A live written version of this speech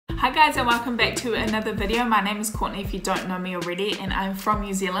Hi guys, and welcome back to another video. My name is Courtney if you don't know me already, and I'm from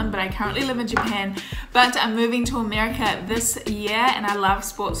New Zealand, but I currently live in Japan. But I'm moving to America this year, and I love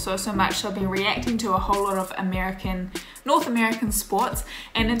sports so much, so I've been reacting to a whole lot of North American sports.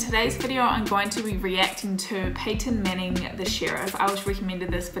 And in today's video, I'm going to be reacting to Peyton Manning, the Sheriff. I was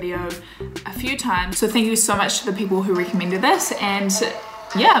recommended this video a few times, so thank you so much to the people who recommended this, and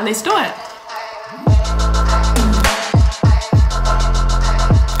yeah, let's do it.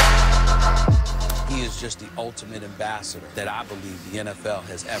 Just the ultimate ambassador that I believe the NFL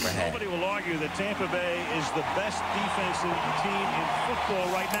has ever had. Nobody will argue that Tampa Bay is the best defensive team in football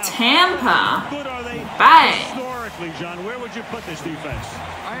right now. Tampa. How good are they Bay. Historically, John, where would you put this defense?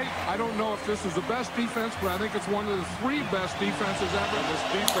 I don't know if this is the best defense, but I think it's one of the three best defenses ever. This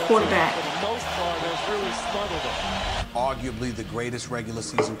defense, quarterback, for the most part, has really smothered them. Arguably the greatest regular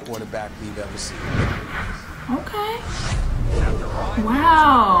season quarterback we've ever seen. Okay.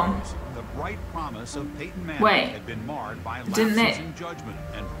 Wow. Bright promise of Peyton Manning Wait, had been marred by didn't that in judgment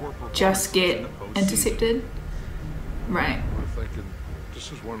and poor just get intercepted? Right. I'm thinking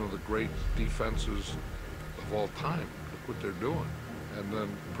this is one of the great defenses of all time. Look what they're doing. And then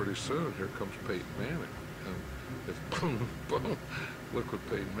pretty soon here comes Peyton Manning. And it's boom, boom. Look what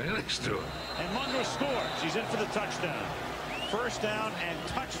Peyton Manning's doing. And Mungo scores. He's in for the touchdown. First down and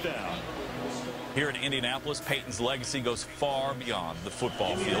touchdown. Here in Indianapolis, Peyton's legacy goes far beyond the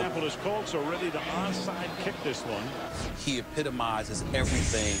football field. Indianapolis Colts are ready to onside kick this one. He epitomizes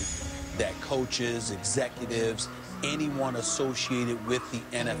everything that coaches, executives, anyone associated with the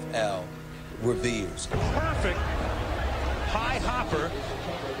NFL reveres. Perfect high hopper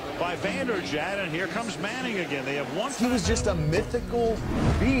by Vanderjagt, and here comes Manning again. They have one. He was just a mythical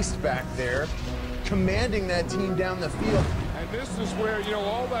beast back there, commanding that team down the field. And this is where, you know,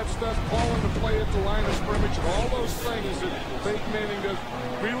 all that stuff, calling the play at the line of scrimmage, and all those things that Peyton Manning does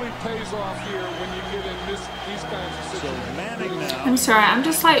really pays off here when you get in these kinds of situations. So Manning now. I'm sorry, I'm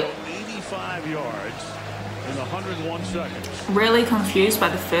just like 85 yards in 101 seconds. Really confused by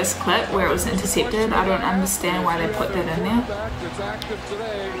the first clip where it was intercepted. I don't understand why they put that in there. That's active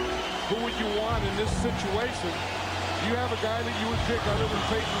today. Who would you want in this situation? Do you have a guy that you would pick other than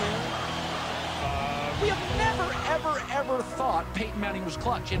Peyton Manning? We have ever thought Peyton Manning was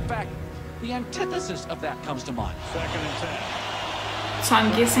clutch. In fact, the antithesis of that comes to mind. Second and 10. So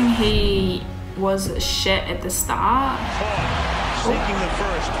I'm guessing he was shit at the start. Caught. Seeking the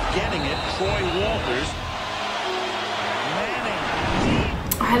first, getting it. Troy Walters. Manning.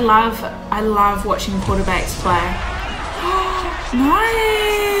 I love watching quarterbacks play.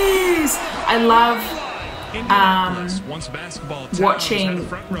 Nice. I love watching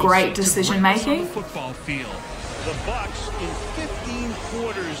great decision making. The Bucks in 15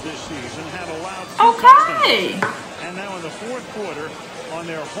 quarters this season have allowed 2 touchdowns. And now in the fourth quarter on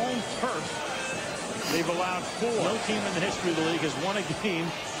their home turf, they've allowed 4. No team in the history of the league has won a game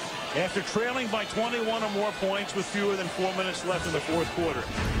after trailing by 21 or more points with fewer than 4 minutes left in the fourth quarter.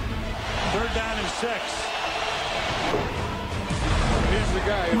 Third down and 6. Here's the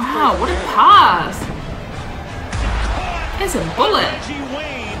guy. Wow, what a pass. There's a bullet. Reggie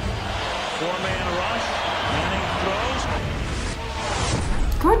Wayne. 4-man rush. Manning throws.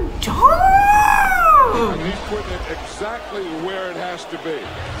 Good job. And he's putting it exactly where it has to be.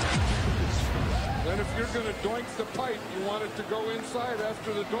 Then if you're going to doink the pipe, you want it to go inside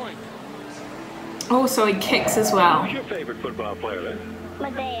after the doink. Oh, so he kicks as well. Who's your favorite football player then? My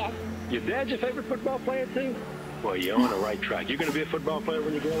dad. Your dad's your favorite football player too? Well, you're on the right track. You're going to be a football player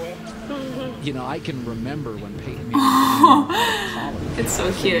when you grow up? Mm-hmm. You know, I can remember when Peyton Manning college. It's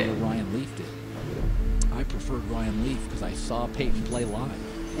so cute. Ryan Leaf did. I preferred Ryan Leaf because I saw Peyton play live.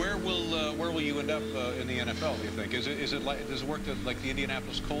 Where will you end up in the NFL, do you think? Does it work that like the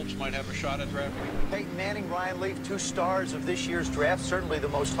Indianapolis Colts might have a shot at drafting? Peyton Manning, Ryan Leaf, 2 stars of this year's draft. Certainly the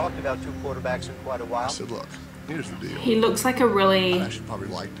most talked about 2 quarterbacks in quite a while. I said, look, here's the deal. He looks like a really I should probably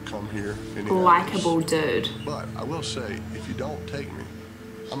like to come here. likable dude. But I will say, if you don't take me,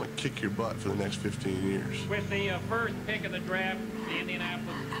 I'm going to kick your butt for the next 15 years. With the first pick of the draft, the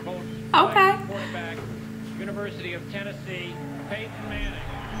Indianapolis Colts quarterback, University of Tennessee, Peyton Manning.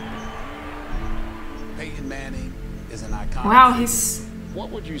 Peyton Manning is an iconic. Wow, What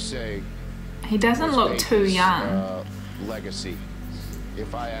would you say? He doesn't look too young. Legacy.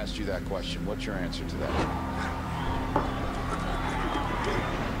 If I asked you that question, what's your answer to that?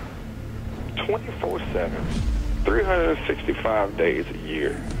 24/7, 365 days a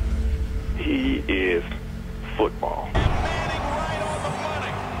year. He is football. Manning right on the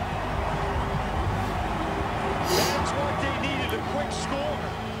money. That's what they needed, a quick score.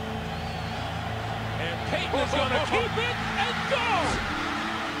 And Peyton is going to keep it and go.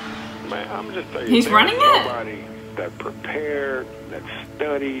 man, I'm just telling you. He's running it. Nobody that prepared, that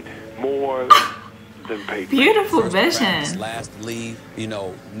studied more than Peyton. Beautiful vision. Last to leave, you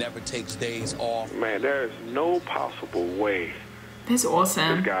know, never takes days off. Man, there is no possible way That's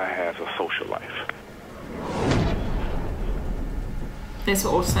awesome. this guy has a social life. That's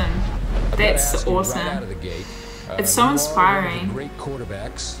awesome. That's awesome. Right out of the gate. It's so inspiring. Great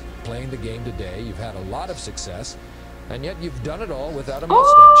quarterbacks playing the game today. You've had a lot of success, and yet you've done it all without a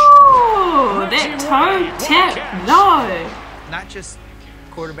mustache. Oh, that toe tap, no. Not just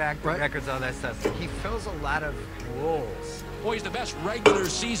quarterback records, all that stuff. He fills a lot of roles. Boy, he's the best regular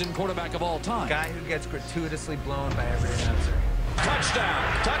season quarterback of all time. Guy who gets gratuitously blown by every announcer.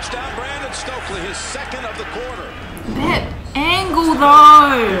 Touchdown. Touchdown, Brandon Stokely, his second of the quarter. That angle,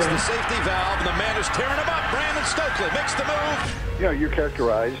 though. It's the safety valve, and the man is tearing him up. Brandon Stokely makes the move. You know, you're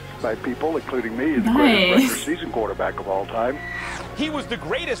characterized by people, including me, as the greatest regular season quarterback of all time. He was the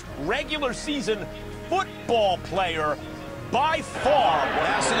greatest regular season football player by far.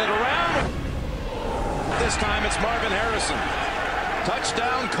 Passing it around. This time it's Marvin Harrison.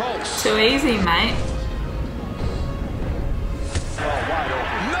 Touchdown, Colts. Too easy, mate.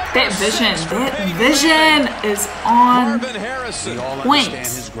 That vision is on point. Understand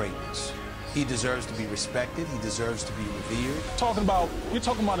his greatness. He deserves to be respected. He deserves to be revered. You're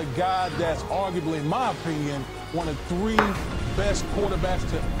talking about a guy that's arguably, in my opinion, one of 3 best quarterbacks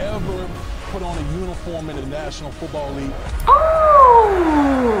to ever put on a uniform in the National Football League. Oh,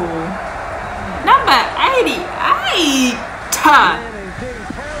 number 88.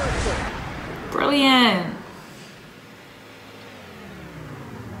 Brilliant.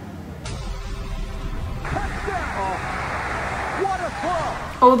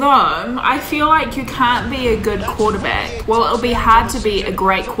 Although, I feel like you can't be a good quarterback. Well, it'll be hard to be a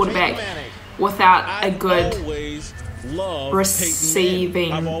great quarterback without a good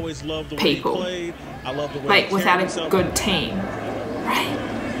receiving people. Like, without a good team. Right?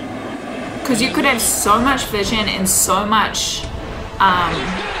 Because you could have so much vision and so much,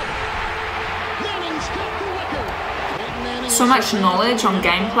 so much knowledge on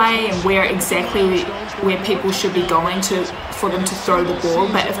gameplay and where people should be going to for them to throw the ball,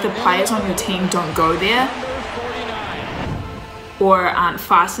 but if the players on your team don't go there or aren't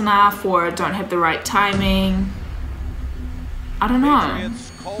fast enough or don't have the right timing, I don't know.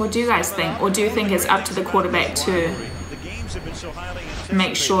 What do you guys think? Or do you think it's up to the quarterback to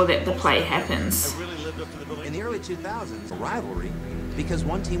make sure that the play happens? In the early 2000s, a rivalry because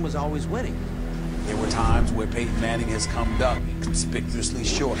one team was always winning. There were times where Peyton Manning has come up conspicuously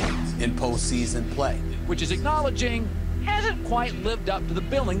short in postseason play. Which is acknowledging hasn't quite lived up to the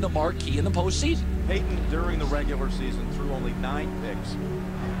billing the marquee in the postseason. Peyton, during the regular season, threw only 9 picks.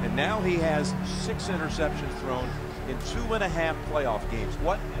 And now he has 6 interceptions thrown in 2.5 playoff games.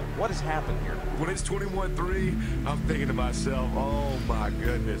 What has happened here? When it's 21-3, I'm thinking to myself, oh my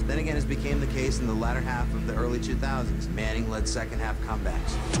goodness. Then again, as became the case in the latter half of the early 2000s, Manning led second half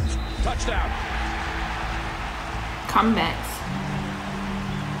comebacks. Touchdown. Comebacks.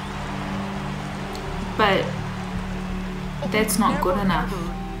 But that's not good enough.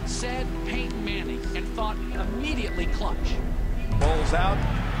 Said Peyton Manning and thought immediately clutch. Rolls out.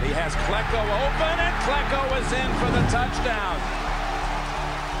 He has Klecko open, and Klecko is in for the touchdown.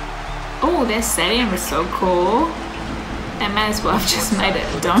 Oh, their stadium is so cool. They may as well have just made it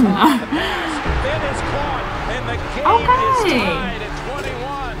dome though. It is caught, and the game is tied at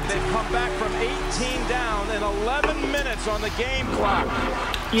 21. They've come back from 18 down and 11 minutes on the game clock.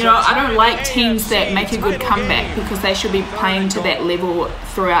 You know, I don't like teams that make a good comeback because they should be playing to that level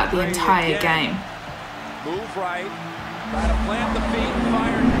throughout the entire game. Move right. Try to plant the feet and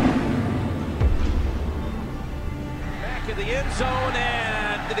fire. Back in the end zone,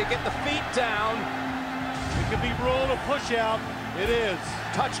 and did he get the feet down? It could be ruled a push out. It is.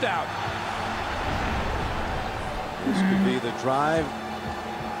 Touchdown. This could be the drive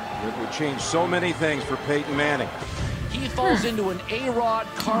that would change so many things for Peyton Manning. He falls into an A-Rod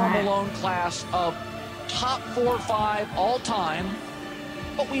Karl Malone class of top 4 or 5 all time,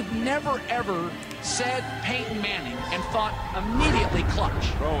 but we've never ever said Peyton Manning and thought immediately clutch.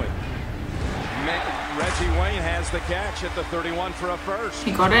 Throwing. Reggie Wayne has the catch at the 31 for a first.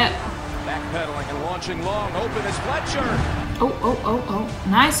 He got it. Backpedaling and launching long. Open is Fletcher. Oh.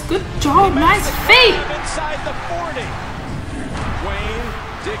 Nice. Good job. Nice feet. Inside the 40. Wayne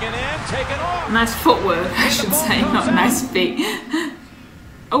digging in, taking off. Nice footwork, I should say, not nice feet.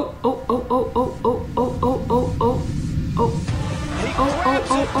 Oh.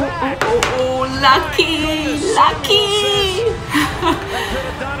 Lucky.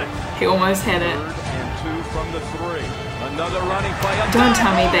 He almost had it. And 2 from the 3. Another running play. Don't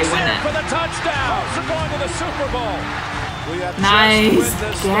tell me they win it. For the touchdown. They're going to the Super Bowl. Nice.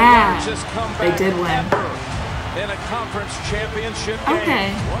 Yeah. They did win. In a conference championship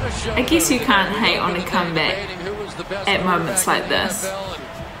okay. I guess you can't hate on a comeback at moments like this.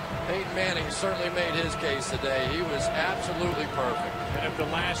 Peyton Manning certainly made his case today. He was absolutely perfect. And if the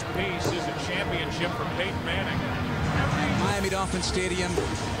last piece is a championship for Peyton Manning. Miami Dolphin Stadium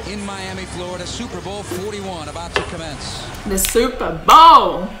in Miami, Florida. Super Bowl 41 about to commence. The Super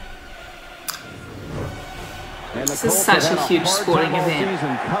Bowl. This is such a huge sporting event.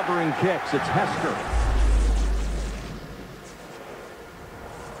 Covering kicks, it's Hester.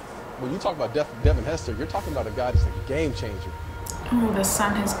 When you talk about Devin Hester, you're talking about a guy that's a game changer. Oh, the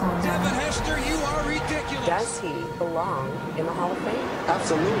sun has gone down. Devin Hester, you are ridiculous. Does he belong in the Hall of Fame?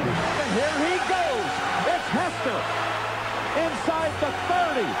 Absolutely. And here he goes. It's Hester. Inside the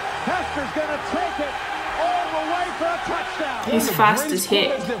 30. Hester's going to take it all the way for a touchdown. He's fast as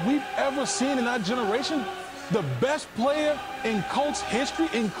hit. That we've ever seen in our generation. The best player in Colts history,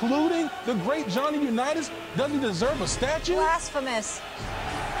 including the great Johnny Unitas, doesn't deserve a statue? Blasphemous.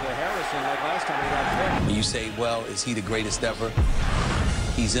 Harrison, like last time he got picked. You say, well, is he the greatest ever?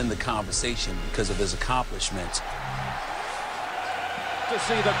 He's in the conversation because of his accomplishments. To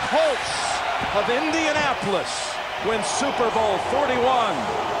see the Colts of Indianapolis win Super Bowl 41.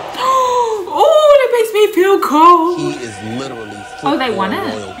 Oh, that makes me feel cold. He is literally football they won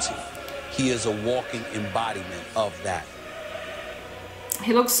it. royalty. He is a walking embodiment of that.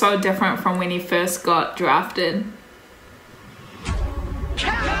 He looks so different from when he first got drafted.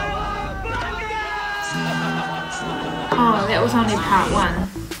 Oh, that was only part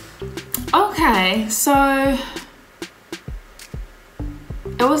 1. Okay, so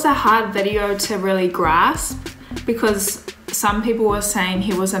it was a hard video to really grasp because some people were saying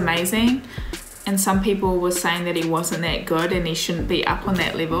he was amazing and some people were saying that he wasn't that good and he shouldn't be up on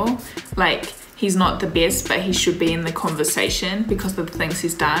that level. Like, he's not the best, but he should be in the conversation because of the things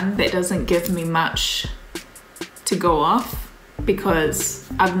he's done. That doesn't give me much to go off because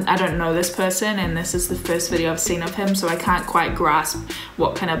I don't know this person and this is the first video I've seen of him, so I can't quite grasp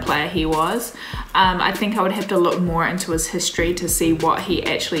what kind of player he was. I think I would have to look more into his history to see what he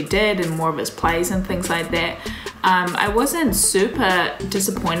actually did and more of his plays and things like that. I wasn't super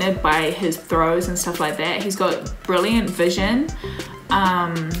disappointed by his throws and stuff like that. He's got brilliant vision.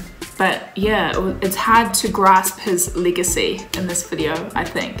 But yeah, it's hard to grasp his legacy in this video, I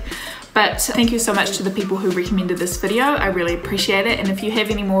think. But thank you so much to the people who recommended this video. I really appreciate it. And if you have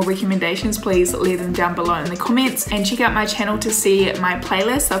any more recommendations, please leave them down below in the comments. And check out my channel to see my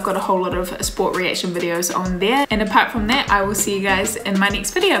playlist. I've got a whole lot of sport reaction videos on there. And apart from that, I will see you guys in my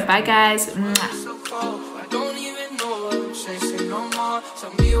next video. Bye guys. Mwah. Don't even know what I'm chasing no more.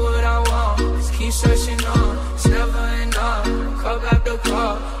 Tell me what I want. Just keep searching on. It's never enough. Cup after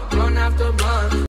cup.